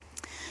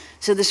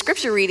So the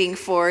scripture reading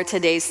for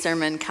today's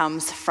sermon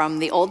comes from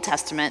the Old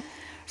Testament,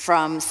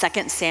 from 1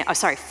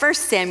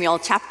 Samuel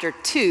chapter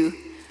 2,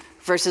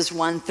 verses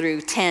 1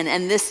 through 10.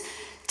 And this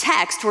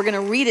text, we're going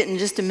to read it in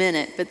just a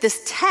minute, but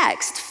this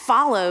text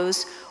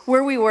follows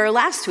where we were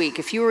last week.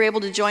 If you were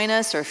able to join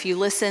us, or if you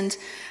listened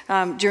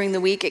during the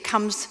week, it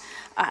comes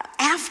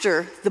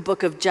after the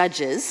book of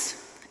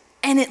Judges,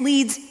 and it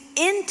leads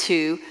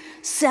into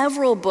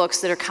several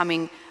books that are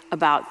coming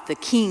about the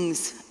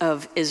kings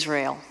of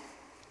Israel.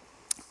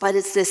 But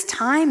it's this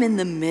time in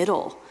the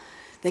middle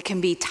that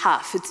can be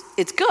tough.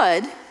 It's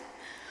good,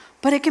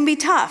 but it can be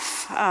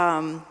tough.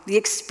 The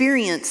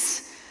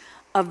experience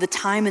of the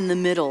time in the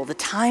middle, the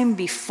time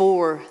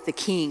before the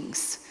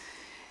kings,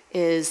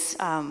 is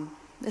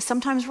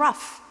sometimes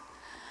rough.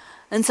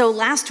 And so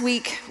last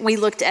week we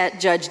looked at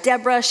Judge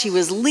Deborah. She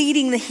was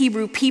leading the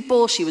Hebrew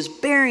people. She was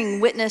bearing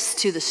witness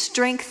to the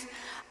strength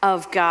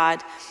of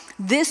God.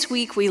 This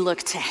week we look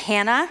to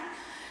Hannah.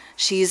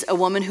 She's a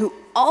woman who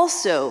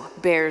also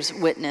bears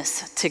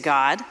witness to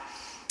God,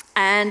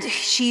 and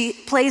she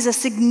plays a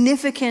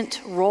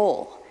significant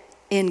role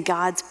in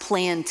God's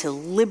plan to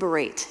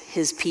liberate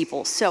his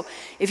people. So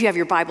if you have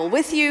your Bible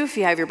with you, if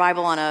you have your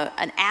Bible on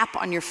an app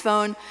on your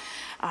phone,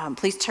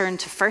 please turn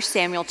to 1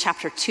 Samuel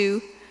chapter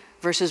 2,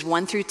 verses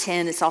 1 through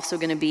 10. It's also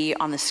going to be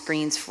on the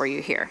screens for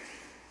you here.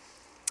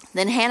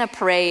 Then Hannah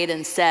prayed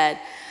and said,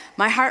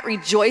 "My heart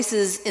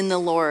rejoices in the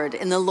Lord.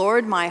 In the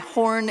Lord my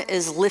horn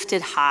is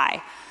lifted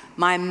high.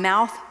 My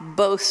mouth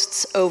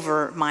boasts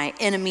over my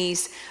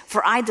enemies,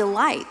 for I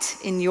delight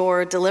in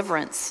your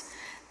deliverance.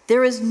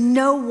 There is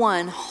no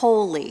one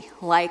holy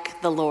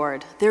like the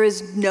Lord. There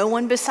is no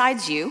one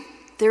besides you.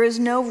 There is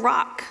no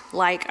rock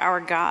like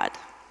our God.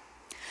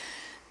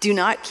 Do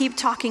not keep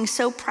talking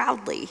so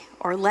proudly,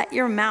 or let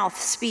your mouth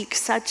speak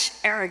such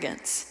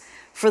arrogance.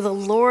 For the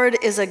Lord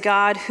is a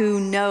God who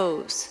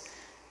knows,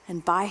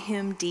 and by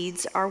him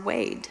deeds are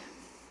weighed.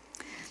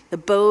 The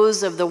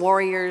bows of the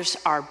warriors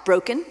are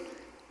broken,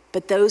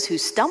 but those who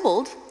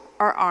stumbled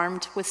are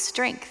armed with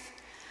strength.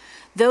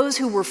 Those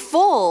who were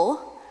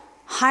full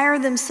hire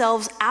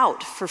themselves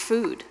out for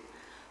food,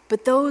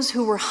 but those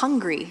who were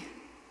hungry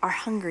are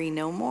hungry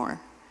no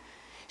more.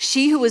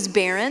 She who was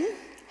barren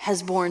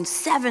has borne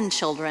 7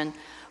 children,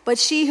 but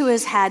she who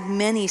has had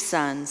many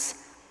sons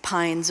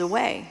pines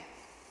away.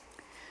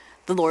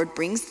 The Lord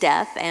brings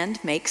death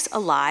and makes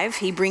alive.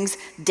 He brings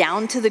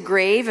down to the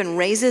grave and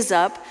raises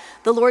up.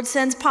 The Lord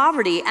sends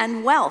poverty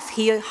and wealth.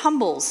 He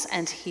humbles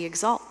and he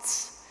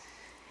exalts.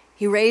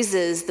 He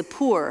raises the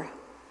poor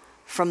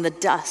from the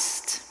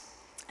dust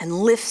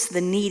and lifts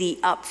the needy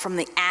up from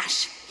the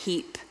ash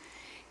heap.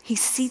 He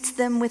seats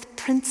them with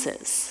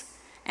princes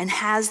and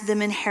has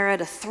them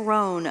inherit a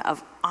throne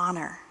of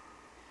honor.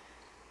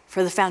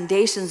 For the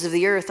foundations of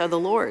the earth are the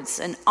Lord's,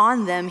 and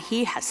on them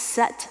he has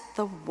set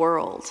the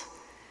world.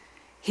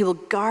 He will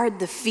guard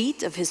the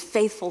feet of his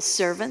faithful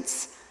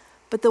servants,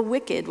 but the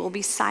wicked will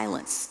be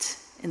silenced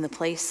in the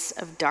place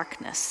of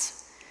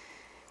darkness.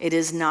 It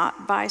is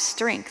not by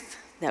strength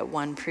that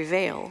one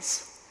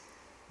prevails.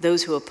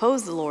 Those who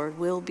oppose the Lord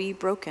will be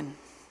broken.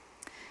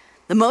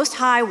 The Most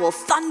High will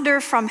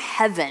thunder from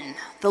heaven.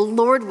 The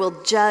Lord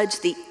will judge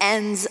the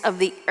ends of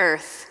the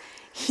earth.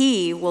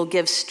 He will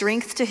give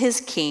strength to his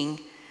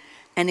king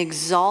and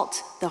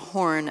exalt the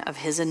horn of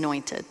his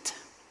anointed.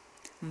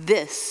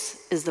 This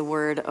is the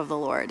word of the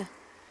Lord.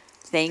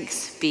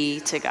 Thanks be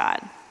to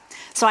God."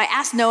 So I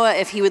asked Noah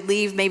if he would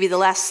leave maybe the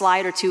last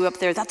slide or 2 up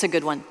there. That's a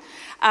good one.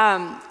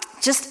 I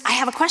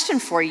have a question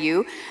for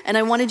you, and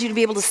I wanted you to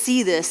be able to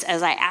see this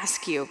as I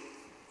ask you.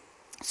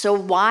 So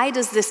why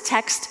does this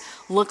text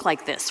look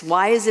like this?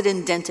 Why is it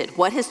indented?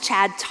 What has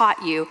Chad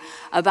taught you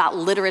about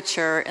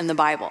literature in the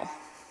Bible?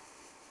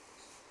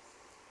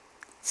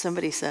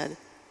 Somebody said.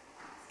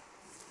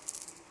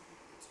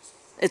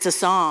 It's a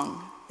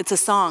song. It's a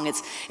song.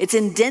 It's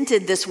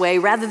indented this way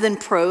rather than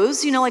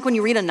prose. You know, like when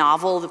you read a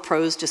novel, the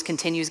prose just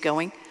continues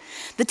going.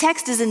 The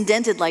text is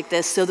indented like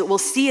this so that we'll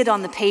see it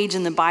on the page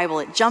in the Bible.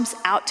 It jumps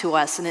out to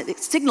us and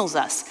it signals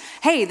us,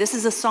 hey, this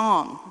is a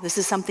song. This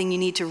is something you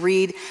need to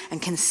read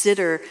and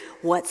consider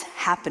what's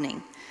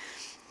happening.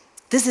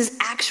 This is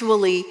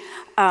actually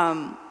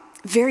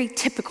very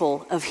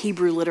typical of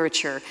Hebrew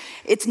literature.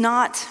 It's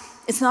not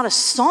a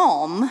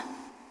psalm,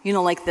 you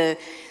know, like the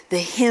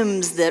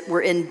hymns that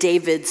were in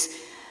David's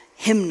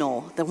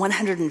hymnal, the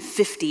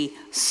 150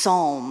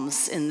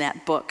 psalms in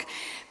that book.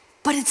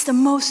 But it's the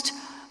most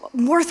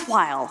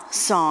worthwhile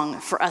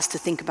song for us to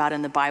think about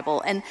in the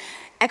Bible. And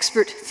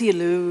expert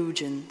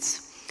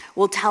theologians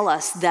will tell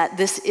us that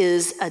this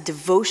is a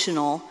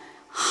devotional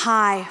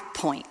high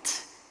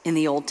point in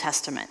the Old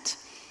Testament.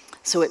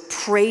 So it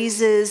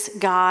praises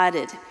God,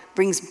 it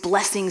brings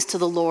blessings to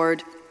the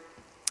Lord,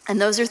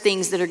 and those are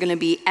things that are going to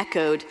be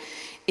echoed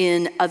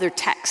in other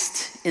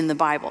texts in the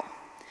Bible.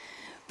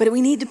 But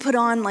we need to put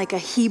on like a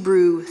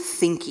Hebrew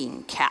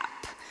thinking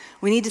cap.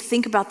 We need to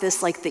think about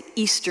this like the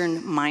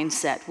Eastern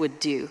mindset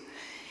would do.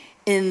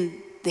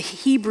 In the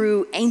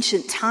Hebrew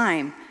ancient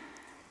time,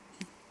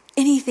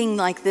 anything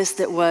like this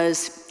that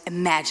was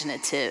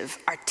imaginative,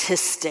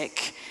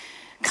 artistic,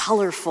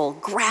 colorful,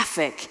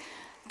 graphic.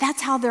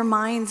 That's how their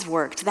minds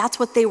worked. That's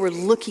what they were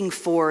looking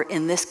for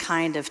in this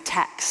kind of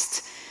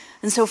text.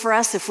 And so for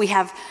us, if we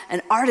have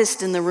an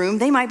artist in the room,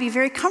 they might be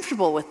very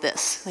comfortable with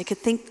this. They could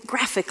think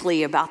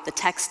graphically about the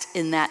text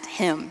in that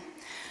hymn.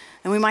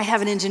 And we might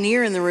have an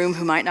engineer in the room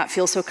who might not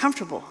feel so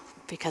comfortable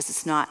because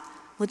it's not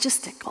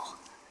logistical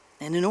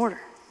and in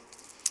order.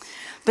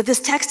 But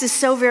this text is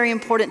so very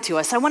important to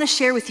us. I want to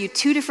share with you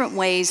two different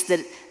ways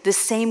that this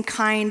same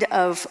kind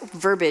of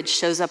verbiage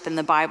shows up in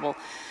the Bible.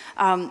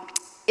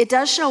 It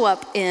does show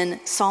up in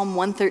Psalm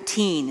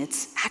 113.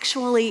 It's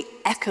actually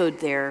echoed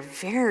there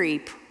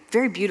very,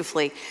 very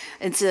beautifully.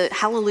 It's a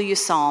hallelujah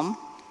psalm,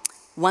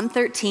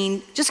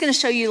 113. Just going to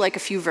show you like a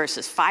few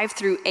verses. 5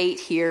 through 8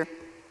 here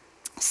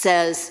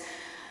says,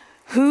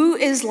 "Who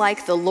is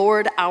like the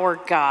Lord our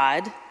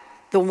God,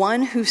 the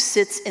one who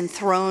sits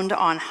enthroned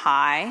on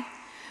high,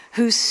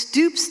 who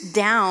stoops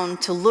down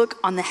to look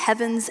on the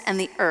heavens and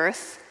the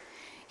earth?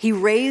 He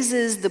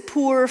raises the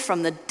poor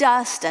from the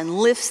dust and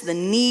lifts the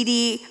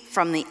needy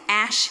from the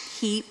ash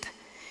heap.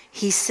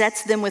 He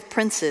sets them with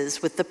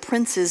the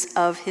princes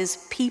of his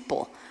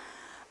people."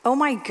 Oh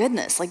my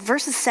goodness, like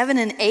verses 7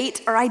 and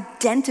 8 are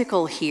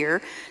identical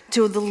here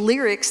to the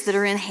lyrics that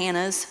are in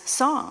Hannah's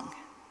song.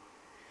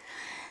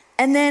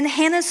 And then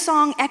Hannah's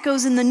song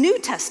echoes in the New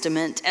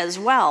Testament as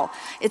well.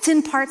 It's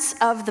in parts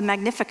of the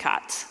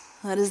Magnificat.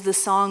 That is the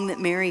song that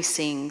Mary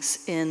sings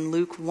in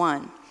Luke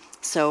 1.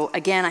 So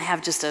again, I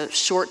have just a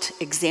short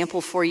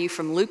example for you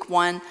from Luke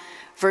 1,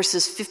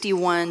 verses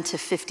 51 to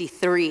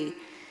 53.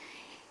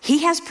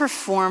 "He has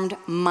performed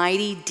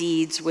mighty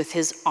deeds with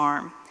his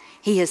arm.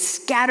 He has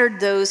scattered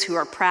those who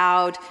are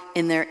proud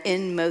in their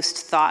inmost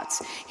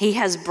thoughts. He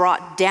has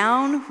brought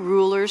down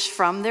rulers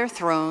from their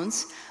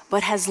thrones,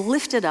 but has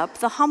lifted up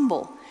the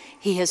humble.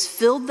 He has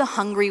filled the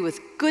hungry with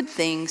good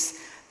things,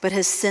 but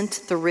has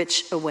sent the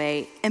rich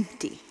away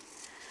empty."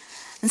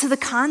 And so the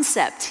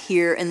concept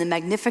here in the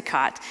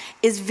Magnificat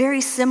is very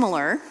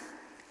similar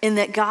in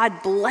that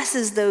God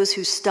blesses those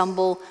who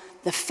stumble,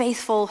 the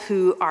faithful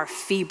who are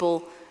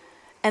feeble.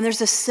 And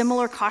there's a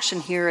similar caution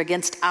here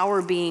against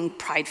our being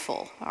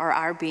prideful or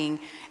our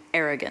being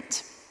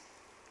arrogant.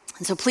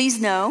 And so please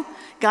know,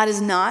 God is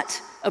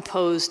not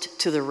opposed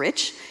to the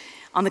rich.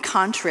 On the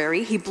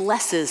contrary, he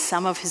blesses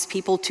some of his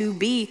people to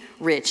be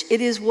rich.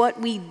 It is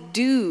what we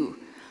do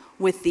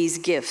with these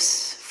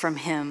gifts from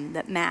him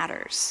that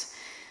matters.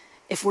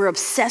 If we're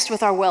obsessed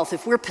with our wealth,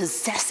 if we're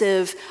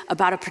possessive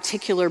about a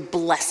particular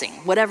blessing,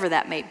 whatever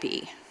that may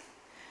be,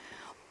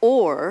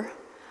 or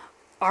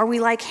are we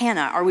like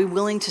Hannah? Are we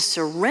willing to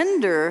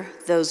surrender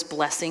those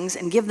blessings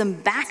and give them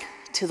back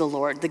to the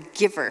Lord, the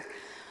giver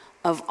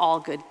of all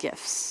good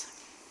gifts?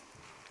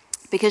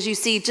 Because you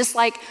see, just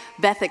like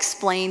Beth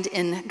explained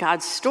in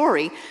God's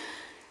story,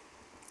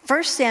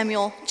 1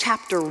 Samuel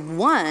chapter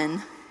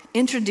 1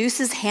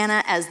 introduces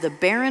Hannah as the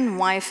barren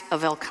wife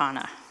of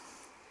Elkanah.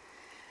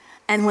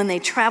 And when they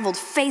traveled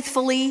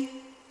faithfully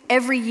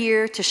every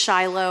year to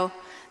Shiloh,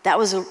 that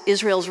was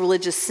Israel's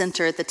religious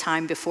center at the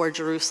time before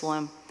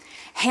Jerusalem,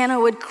 Hannah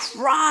would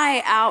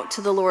cry out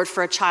to the Lord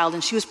for a child,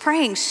 and she was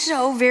praying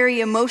so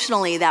very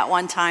emotionally that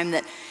one time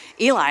that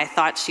Eli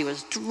thought she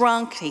was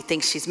drunk. He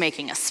thinks she's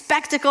making a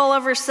spectacle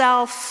of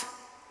herself.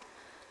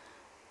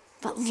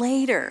 But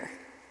later,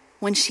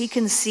 when she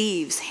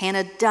conceives,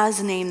 Hannah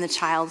does name the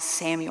child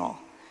Samuel.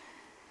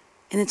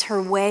 And it's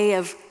her way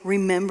of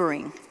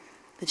remembering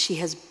that she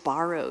has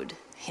borrowed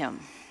him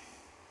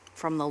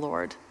from the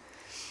Lord.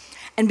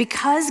 And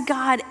because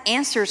God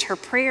answers her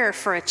prayer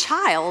for a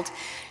child,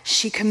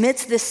 she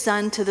commits this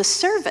son to the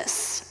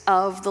service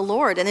of the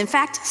Lord. And in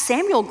fact,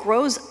 Samuel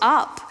grows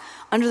up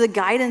under the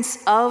guidance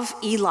of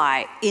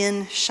Eli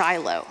in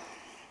Shiloh.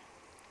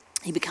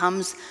 He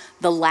becomes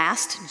the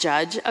last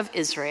judge of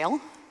Israel,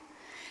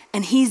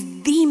 and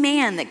he's the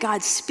man that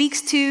God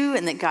speaks to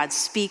and that God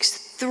speaks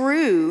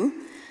through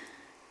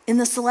in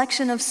the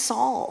selection of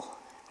Saul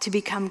to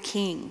become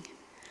king,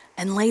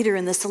 and later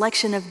in the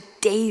selection of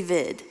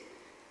David,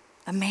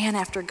 a man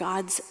after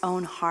God's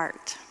own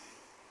heart.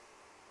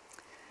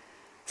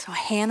 So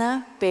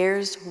Hannah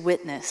bears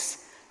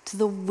witness to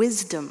the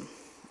wisdom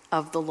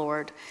of the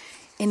Lord.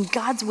 In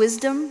God's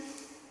wisdom,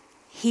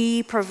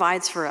 he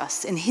provides for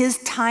us. In his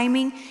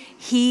timing,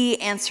 he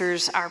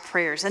answers our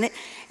prayers. And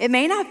it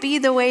may not be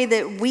the way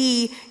that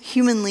we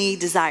humanly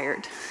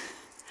desired,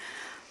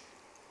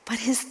 but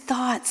his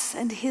thoughts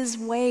and his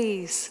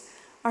ways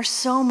are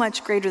so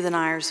much greater than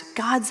ours.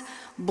 God's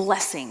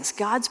blessings,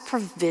 God's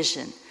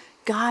provision,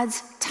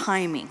 God's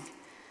timing,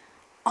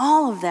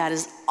 all of that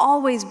is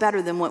always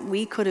better than what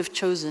we could have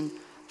chosen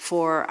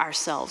for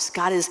ourselves.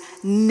 God is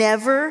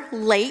never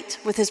late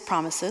with his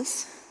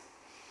promises,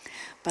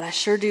 but I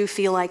sure do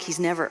feel like he's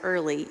never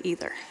early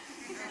either.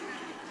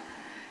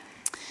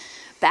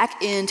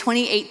 Back in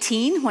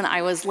 2018, when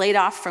I was laid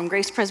off from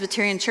Grace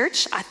Presbyterian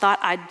Church, I thought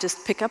I'd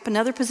just pick up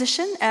another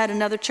position at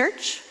another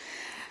church,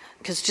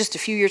 because just a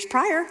few years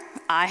prior,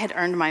 I had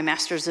earned my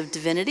Master's of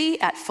Divinity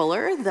at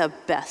Fuller, the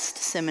best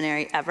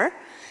seminary ever.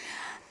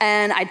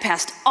 And I'd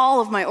passed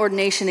all of my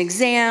ordination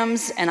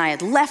exams, and I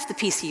had left the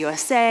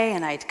PCUSA,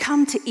 and I had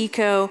come to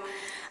ECO,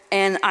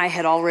 and I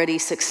had already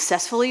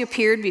successfully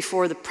appeared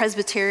before the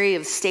Presbytery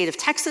of the state of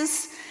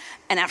Texas.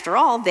 And after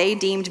all, they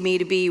deemed me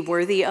to be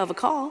worthy of a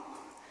call.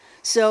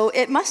 So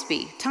it must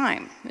be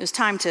time. It was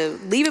time to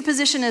leave a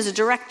position as a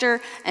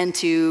director and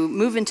to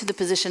move into the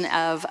position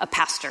of a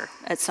pastor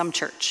at some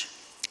church.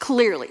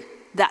 Clearly,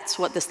 that's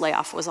what this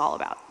layoff was all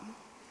about.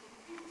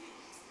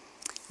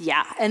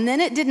 Yeah, and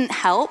then it didn't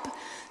help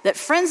that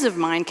friends of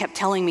mine kept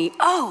telling me,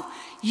 oh,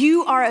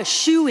 you are a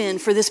shoo-in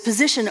for this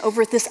position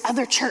over at this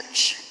other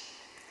church.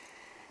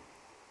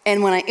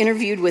 And when I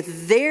interviewed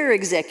with their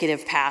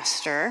executive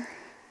pastor,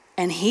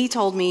 and he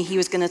told me he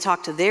was going to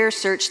talk to their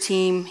search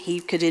team, he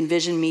could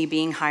envision me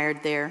being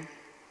hired there.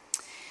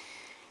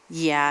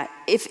 Yeah,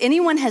 if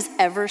anyone has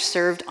ever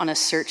served on a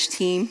search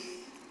team,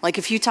 like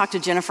if you talk to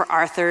Jennifer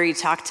Arthur, you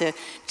talk to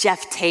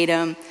Jeff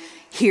Tatum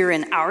here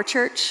in our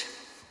church,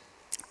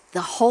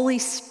 the Holy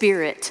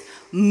Spirit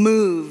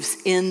moves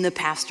in the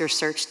pastor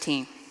search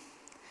team.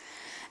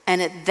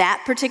 And at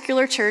that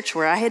particular church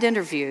where I had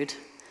interviewed,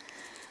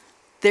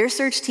 their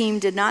search team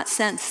did not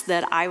sense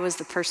that I was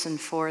the person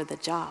for the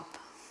job.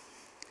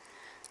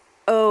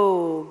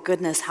 Oh,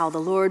 goodness, how the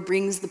Lord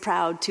brings the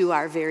proud to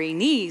our very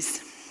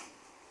knees.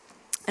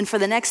 And for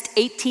the next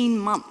 18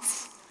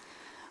 months,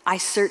 I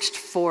searched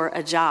for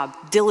a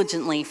job,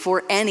 diligently,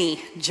 for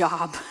any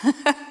job.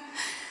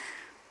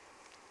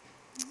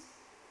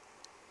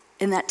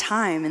 In that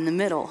time, in the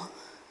middle,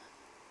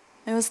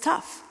 it was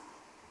tough.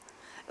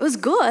 It was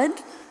good,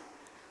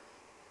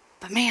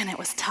 but man, it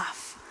was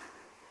tough.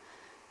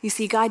 You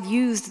see, God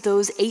used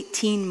those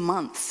 18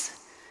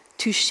 months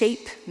to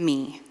shape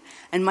me,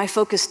 and my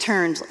focus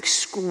turned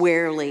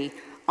squarely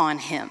on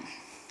Him.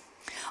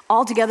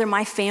 Altogether,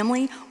 my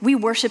family, we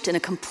worshiped in a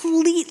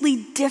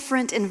completely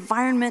different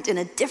environment, in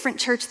a different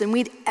church than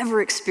we'd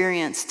ever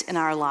experienced in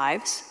our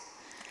lives.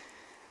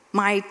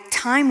 My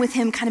time with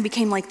Him kind of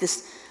became like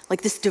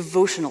this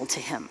devotional to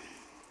Him.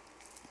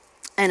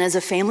 And as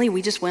a family,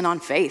 we just went on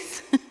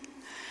faith.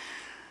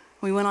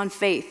 We went on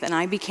faith, and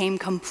I became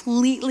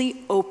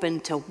completely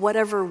open to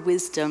whatever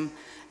wisdom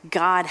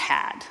God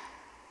had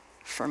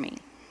for me.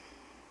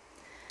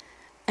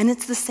 And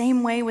it's the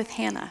same way with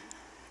Hannah.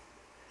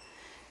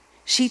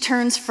 She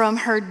turns from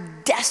her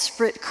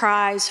desperate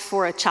cries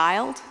for a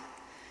child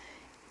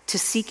to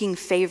seeking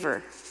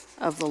favor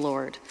of the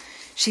Lord.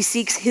 She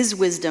seeks His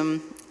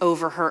wisdom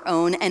over her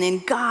own, and in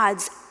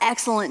God's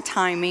excellent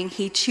timing,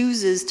 He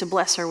chooses to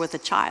bless her with a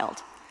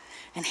child.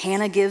 And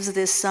Hannah gives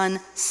this son,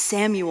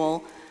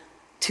 Samuel,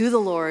 to the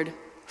Lord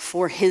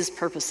for His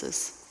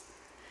purposes.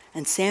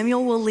 And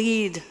Samuel will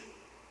lead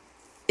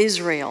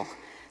Israel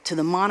to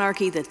the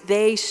monarchy that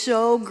they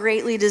so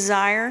greatly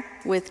desire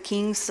with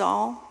King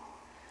Saul.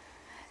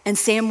 And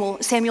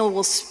Samuel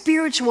will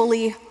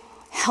spiritually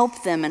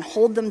help them and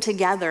hold them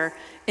together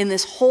in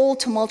this whole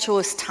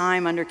tumultuous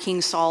time under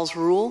King Saul's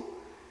rule.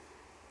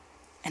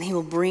 And he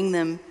will bring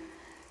them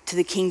to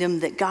the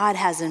kingdom that God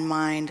has in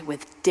mind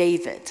with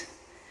David,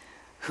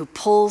 who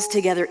pulls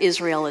together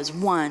Israel as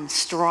one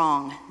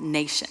strong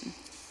nation.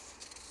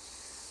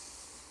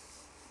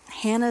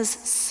 Hannah's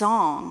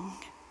song,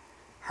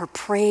 her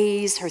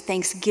praise, her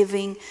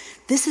thanksgiving,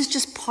 this is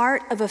just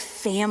part of a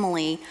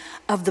family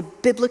of the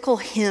biblical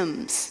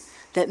hymns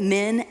that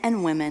men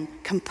and women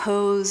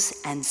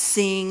compose and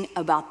sing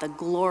about the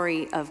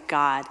glory of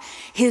God,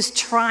 His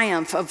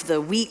triumph of the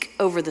weak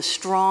over the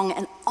strong,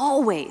 and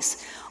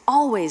always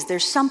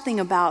there's something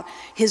about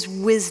His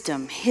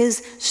wisdom, His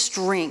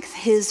strength,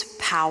 His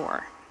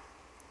power.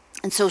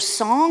 And so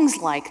songs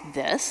like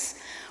this,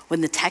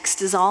 when the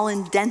text is all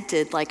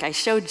indented like I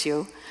showed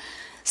you,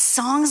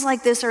 songs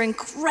like this are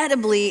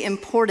incredibly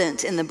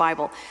important in the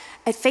Bible.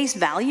 At face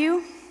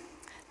value,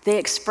 they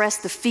express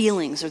the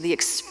feelings or the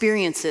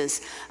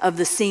experiences of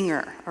the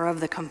singer or of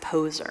the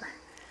composer.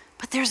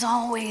 But there's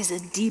always a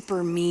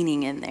deeper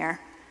meaning in there.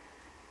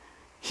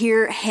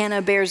 Here,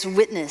 Hannah bears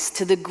witness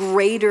to the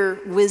greater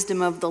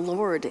wisdom of the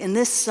Lord. In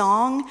this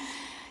song,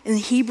 in the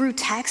Hebrew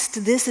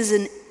text, this is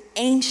an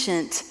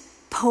ancient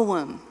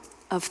poem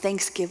of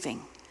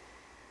thanksgiving.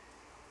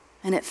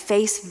 And at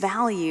face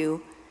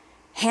value,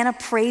 Hannah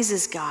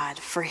praises God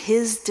for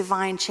His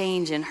divine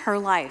change in her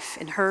life,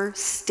 in her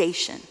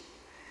station.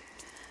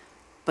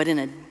 But in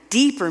a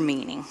deeper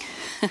meaning,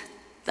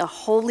 the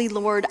Holy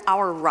Lord,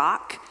 our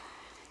rock,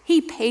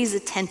 He pays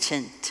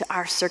attention to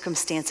our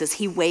circumstances.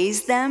 He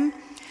weighs them,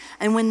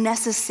 and when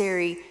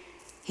necessary,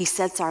 He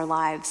sets our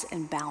lives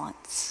in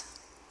balance.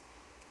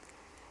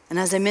 And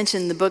as I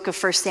mentioned, the book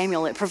of 1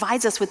 Samuel, it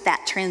provides us with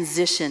that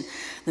transition,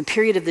 the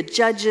period of the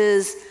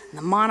judges, and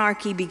the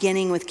monarchy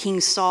beginning with King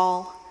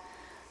Saul.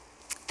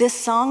 This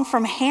song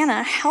from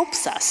Hannah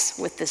helps us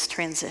with this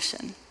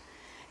transition.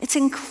 It's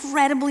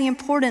incredibly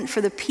important for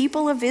the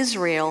people of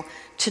Israel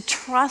to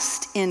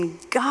trust in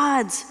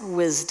God's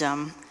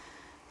wisdom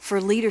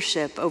for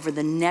leadership over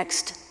the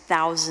next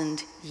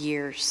 1,000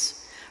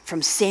 years,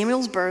 from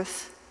Samuel's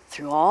birth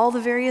through all the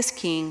various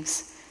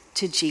kings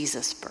to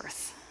Jesus'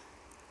 birth.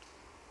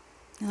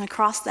 And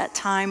across that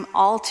time,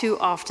 all too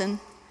often,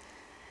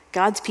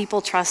 God's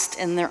people trust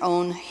in their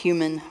own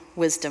human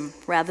wisdom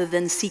rather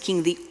than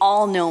seeking the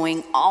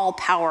all-knowing,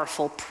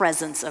 all-powerful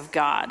presence of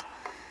God.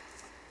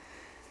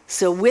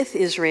 So with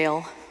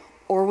Israel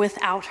or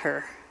without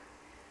her,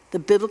 the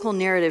biblical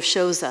narrative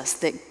shows us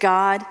that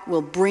God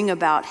will bring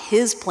about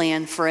his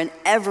plan for an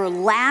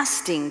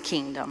everlasting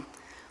kingdom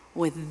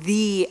with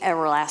the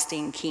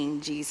everlasting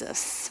King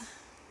Jesus.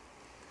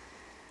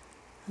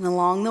 And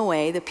along the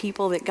way, the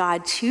people that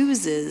God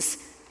chooses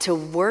to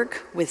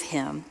work with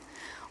him,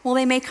 well,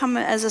 they may come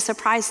as a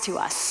surprise to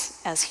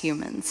us as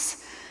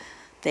humans.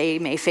 They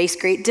may face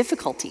great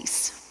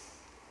difficulties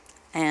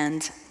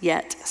and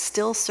yet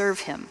still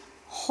serve him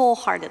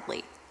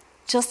wholeheartedly,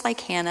 just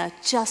like Hannah,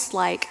 just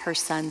like her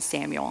son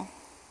Samuel.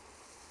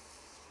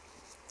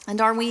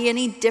 And are we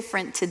any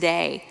different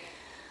today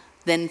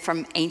than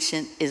from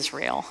ancient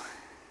Israel?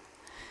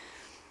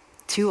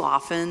 Too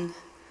often,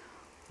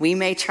 we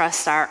may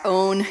trust our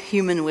own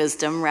human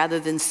wisdom rather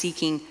than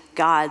seeking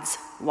God's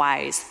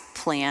wise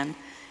plan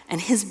and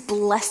his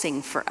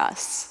blessing for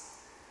us.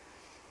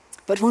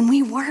 But when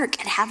we work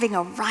at having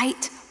a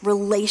right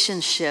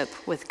relationship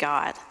with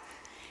God,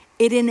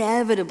 it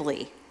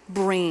inevitably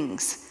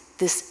brings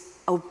this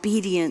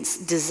obedience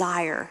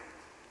desire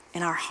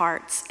in our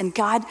hearts. And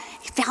God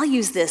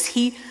values this.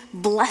 He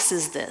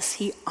blesses this.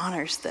 He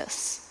honors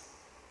this.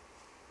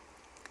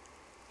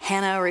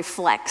 Hannah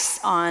reflects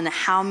on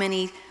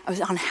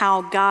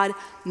how God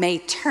may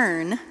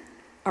turn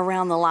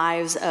around the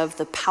lives of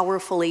the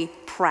powerfully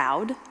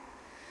proud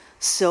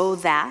so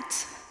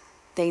that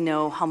they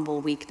know humble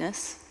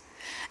weakness,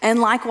 and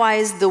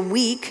likewise the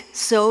weak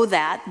so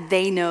that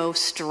they know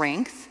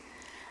strength.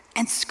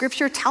 And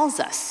Scripture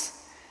tells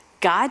us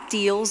God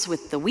deals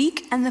with the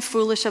weak and the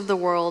foolish of the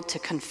world to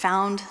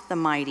confound the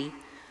mighty,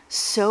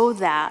 so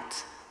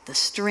that the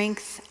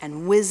strength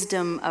and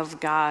wisdom of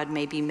God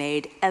may be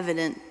made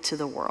evident to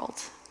the world.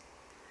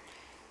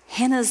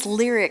 Hannah's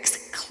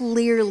lyrics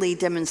clearly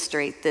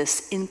demonstrate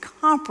this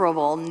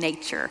incomparable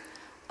nature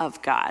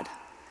of God.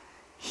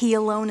 He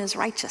alone is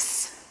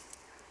righteous.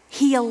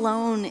 He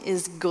alone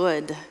is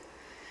good.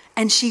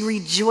 And she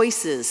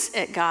rejoices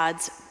at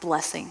God's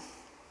blessing.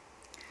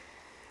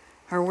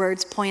 Her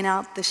words point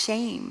out the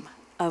shame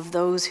of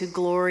those who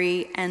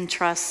glory and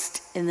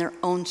trust in their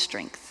own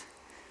strength,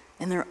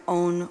 in their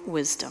own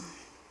wisdom.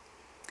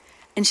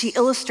 And she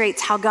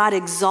illustrates how God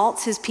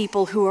exalts his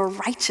people who are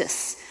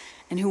righteous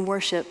and who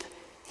worship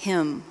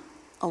him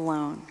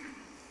alone.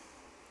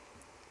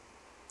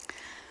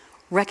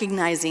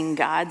 Recognizing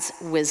God's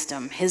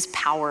wisdom, his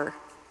power,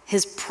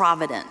 his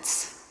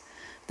providence.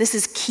 This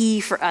is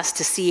key for us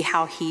to see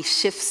how he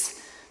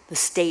shifts the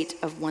state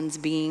of one's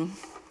being.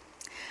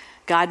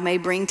 God may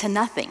bring to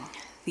nothing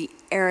the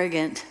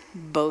arrogant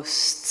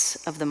boasts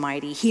of the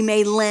mighty. He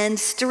may lend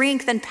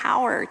strength and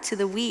power to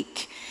the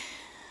weak.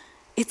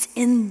 It's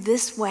in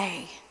this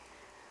way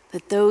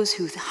that those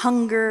who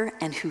hunger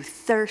and who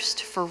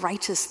thirst for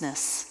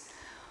righteousness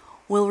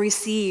will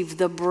receive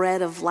the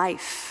bread of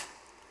life,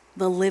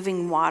 the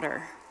living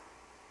water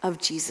of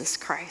Jesus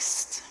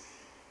Christ.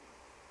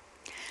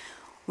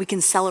 We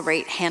can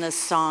celebrate Hannah's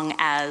song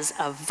as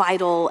a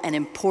vital and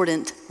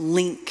important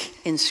link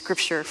in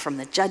Scripture from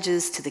the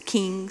Judges to the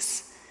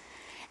Kings.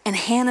 And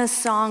Hannah's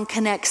song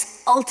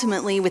connects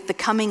ultimately with the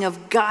coming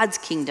of God's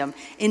kingdom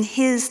in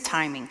his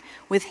timing,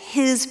 with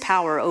his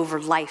power over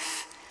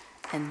life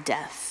and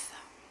death.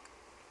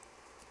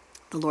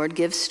 The Lord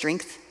gives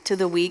strength to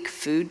the weak,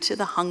 food to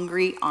the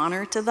hungry,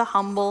 honor to the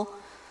humble.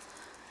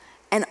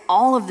 And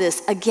all of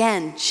this,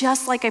 again,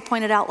 just like I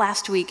pointed out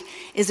last week,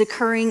 is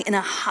occurring in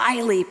a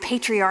highly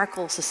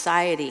patriarchal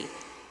society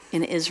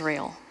in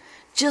Israel,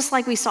 just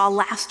like we saw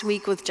last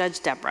week with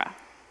Judge Deborah.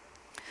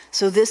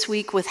 So this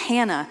week with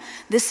Hannah,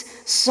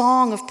 this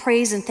song of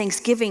praise and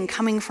thanksgiving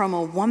coming from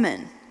a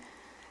woman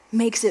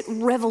makes it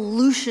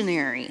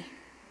revolutionary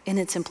in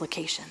its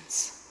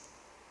implications.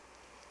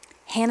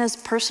 Hannah's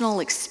personal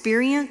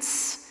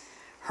experience,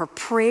 her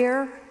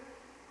prayer,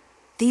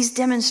 these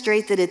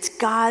demonstrate that it's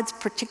God's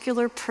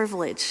particular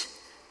privilege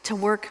to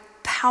work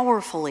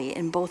powerfully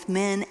in both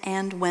men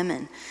and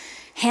women.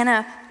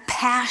 Hannah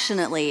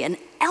passionately and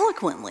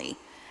eloquently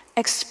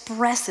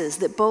expresses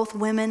that both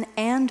women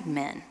and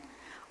men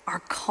are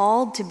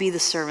called to be the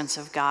servants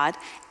of God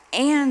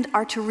and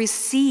are to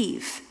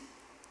receive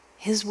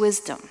his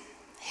wisdom,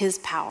 his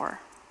power.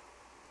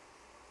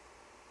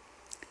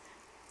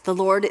 The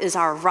Lord is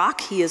our rock.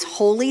 He is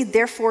holy.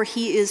 Therefore,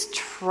 he is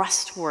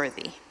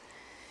trustworthy.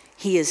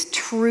 He is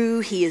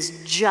true. He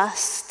is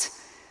just.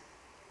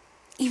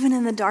 Even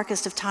in the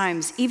darkest of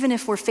times, even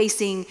if we're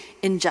facing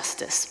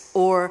injustice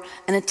or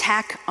an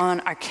attack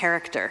on our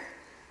character,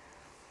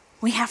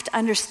 we have to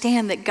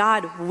understand that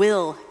God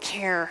will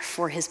care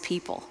for his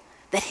people,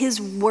 that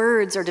his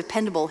words are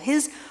dependable.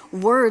 His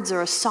words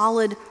are a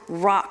solid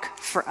rock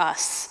for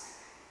us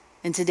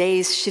in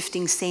today's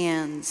shifting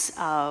sands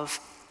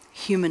of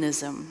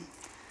humanism,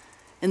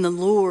 in the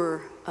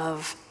lure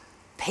of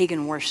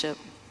pagan worship.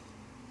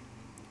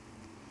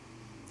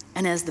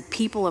 And as the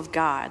people of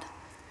God,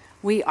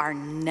 we are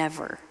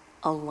never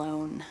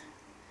alone.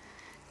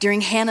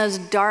 During Hannah's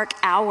dark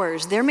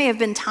hours, there may have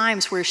been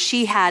times where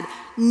she had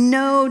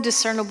no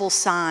discernible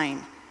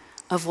sign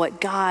of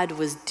what God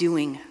was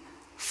doing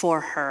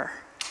for her.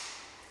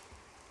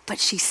 But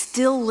she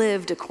still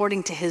lived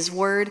according to his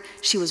word.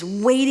 She was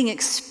waiting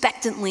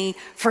expectantly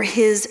for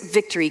his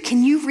victory.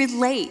 Can you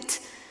relate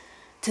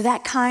to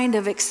that kind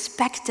of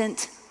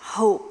expectant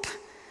hope?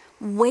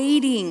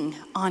 Waiting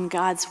on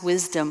God's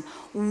wisdom,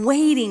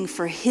 waiting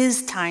for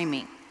his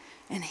timing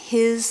and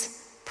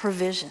his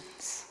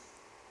provisions.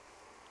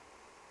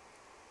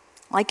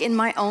 Like in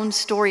my own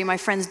story, my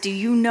friends, do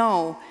you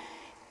know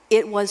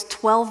it was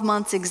 12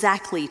 months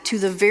exactly to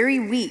the very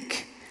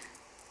week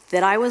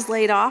that I was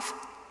laid off?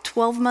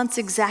 12 months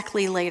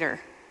exactly later,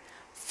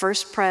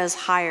 First Pres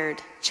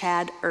hired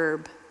Chad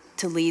Erb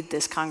to lead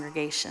this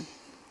congregation.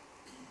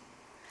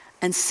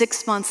 And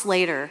 6 months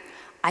later,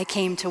 I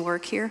came to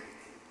work here.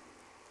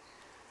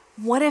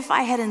 What if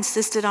I had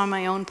insisted on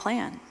my own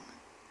plan?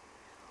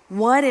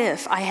 What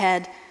if I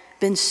had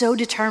been so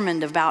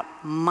determined about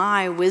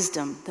my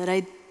wisdom that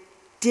I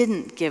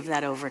didn't give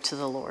that over to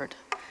the Lord?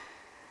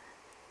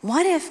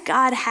 What if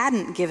God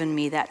hadn't given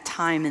me that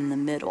time in the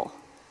middle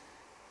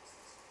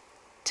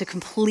to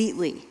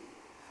completely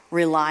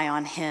rely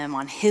on him,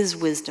 on his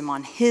wisdom,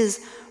 on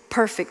his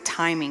perfect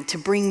timing to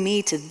bring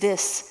me to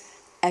this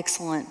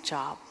excellent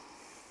job?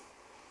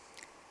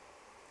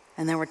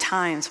 And there were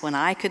times when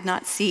I could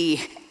not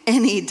see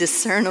any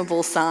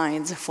discernible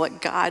signs of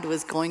what God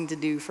was going to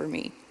do for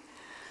me.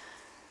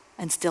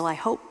 And still I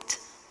hoped.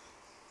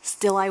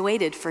 Still I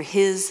waited for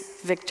his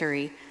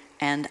victory,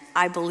 and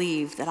I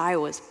believe that I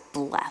was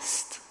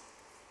blessed.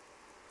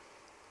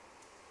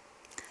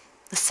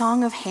 The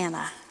Song of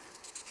Hannah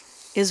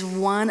is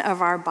one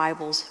of our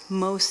Bible's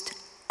most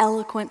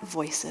eloquent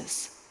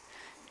voices,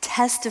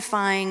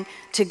 testifying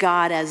to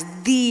God as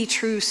the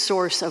true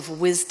source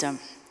of wisdom,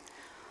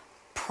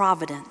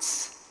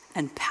 providence,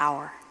 and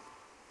power.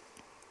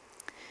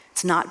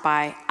 It's not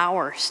by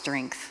our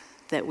strength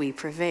that we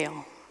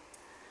prevail.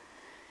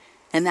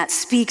 And that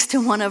speaks to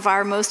one of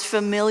our most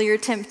familiar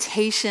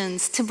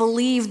temptations, to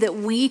believe that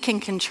we can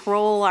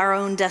control our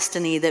own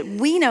destiny, that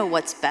we know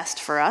what's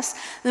best for us,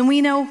 then we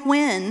know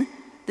when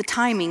the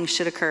timing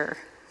should occur,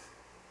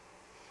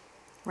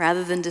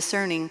 rather than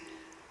discerning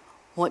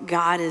what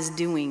God is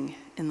doing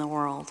in the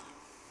world.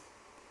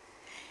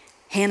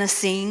 Hannah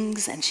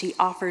sings and she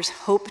offers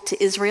hope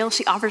to Israel.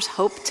 She offers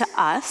hope to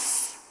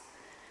us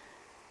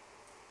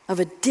of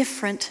a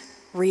different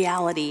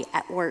reality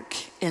at work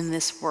in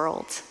this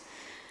world,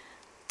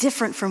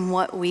 different from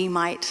what we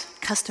might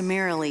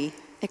customarily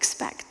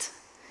expect.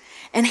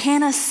 And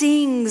Hannah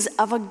sings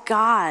of a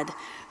God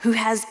who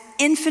has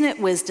infinite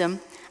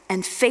wisdom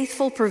and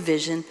faithful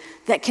provision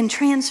that can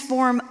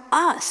transform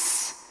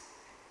us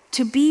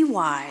to be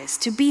wise,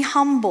 to be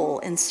humble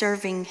in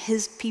serving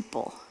his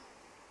people.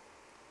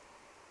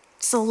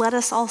 So let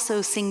us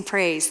also sing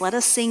praise. Let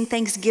us sing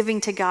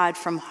thanksgiving to God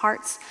from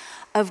hearts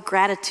of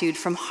gratitude,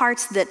 from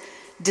hearts that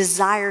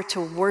desire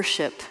to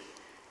worship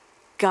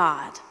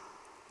God,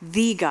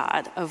 the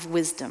God of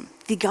wisdom,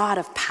 the God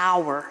of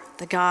power,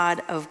 the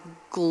God of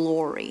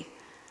glory.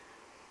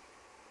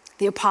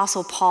 The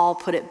Apostle Paul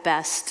put it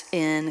best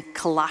in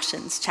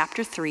Colossians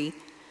chapter 3,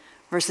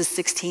 verses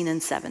 16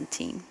 and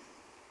 17.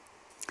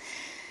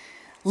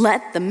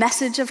 Let the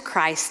message of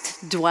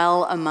Christ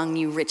dwell among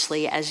you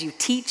richly as you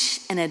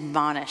teach and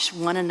admonish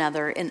one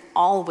another in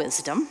all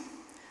wisdom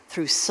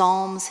through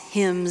psalms,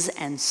 hymns,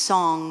 and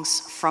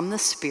songs from the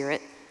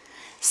Spirit,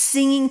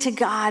 singing to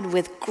God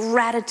with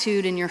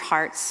gratitude in your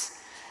hearts.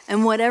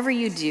 And whatever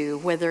you do,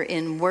 whether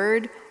in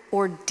word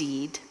or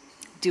deed,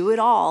 do it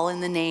all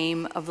in the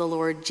name of the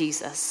Lord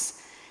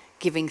Jesus,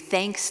 giving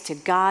thanks to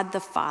God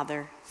the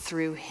Father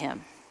through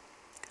him.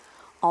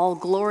 All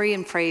glory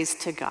and praise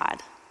to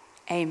God.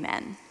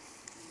 Amen.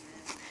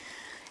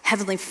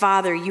 Heavenly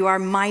Father, you are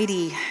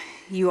mighty,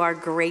 you are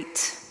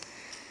great,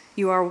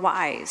 you are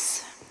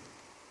wise.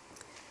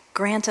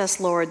 Grant us,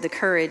 Lord, the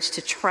courage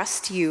to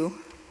trust you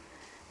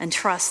and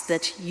trust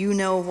that you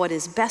know what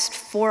is best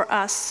for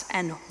us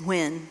and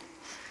when.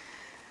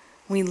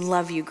 We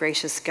love you,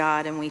 gracious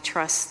God, and we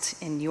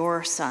trust in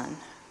your Son.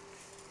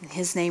 In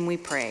his name we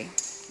pray.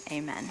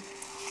 Amen.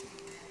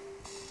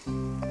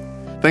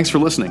 Thanks for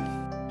listening.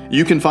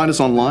 You can find us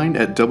online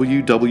at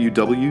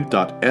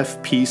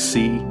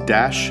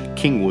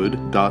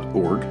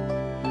www.fpc-kingwood.org.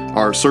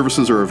 Our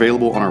services are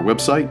available on our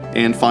website,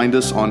 and find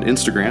us on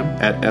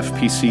Instagram at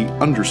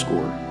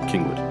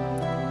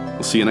FPC_Kingwood.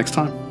 We'll see you next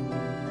time.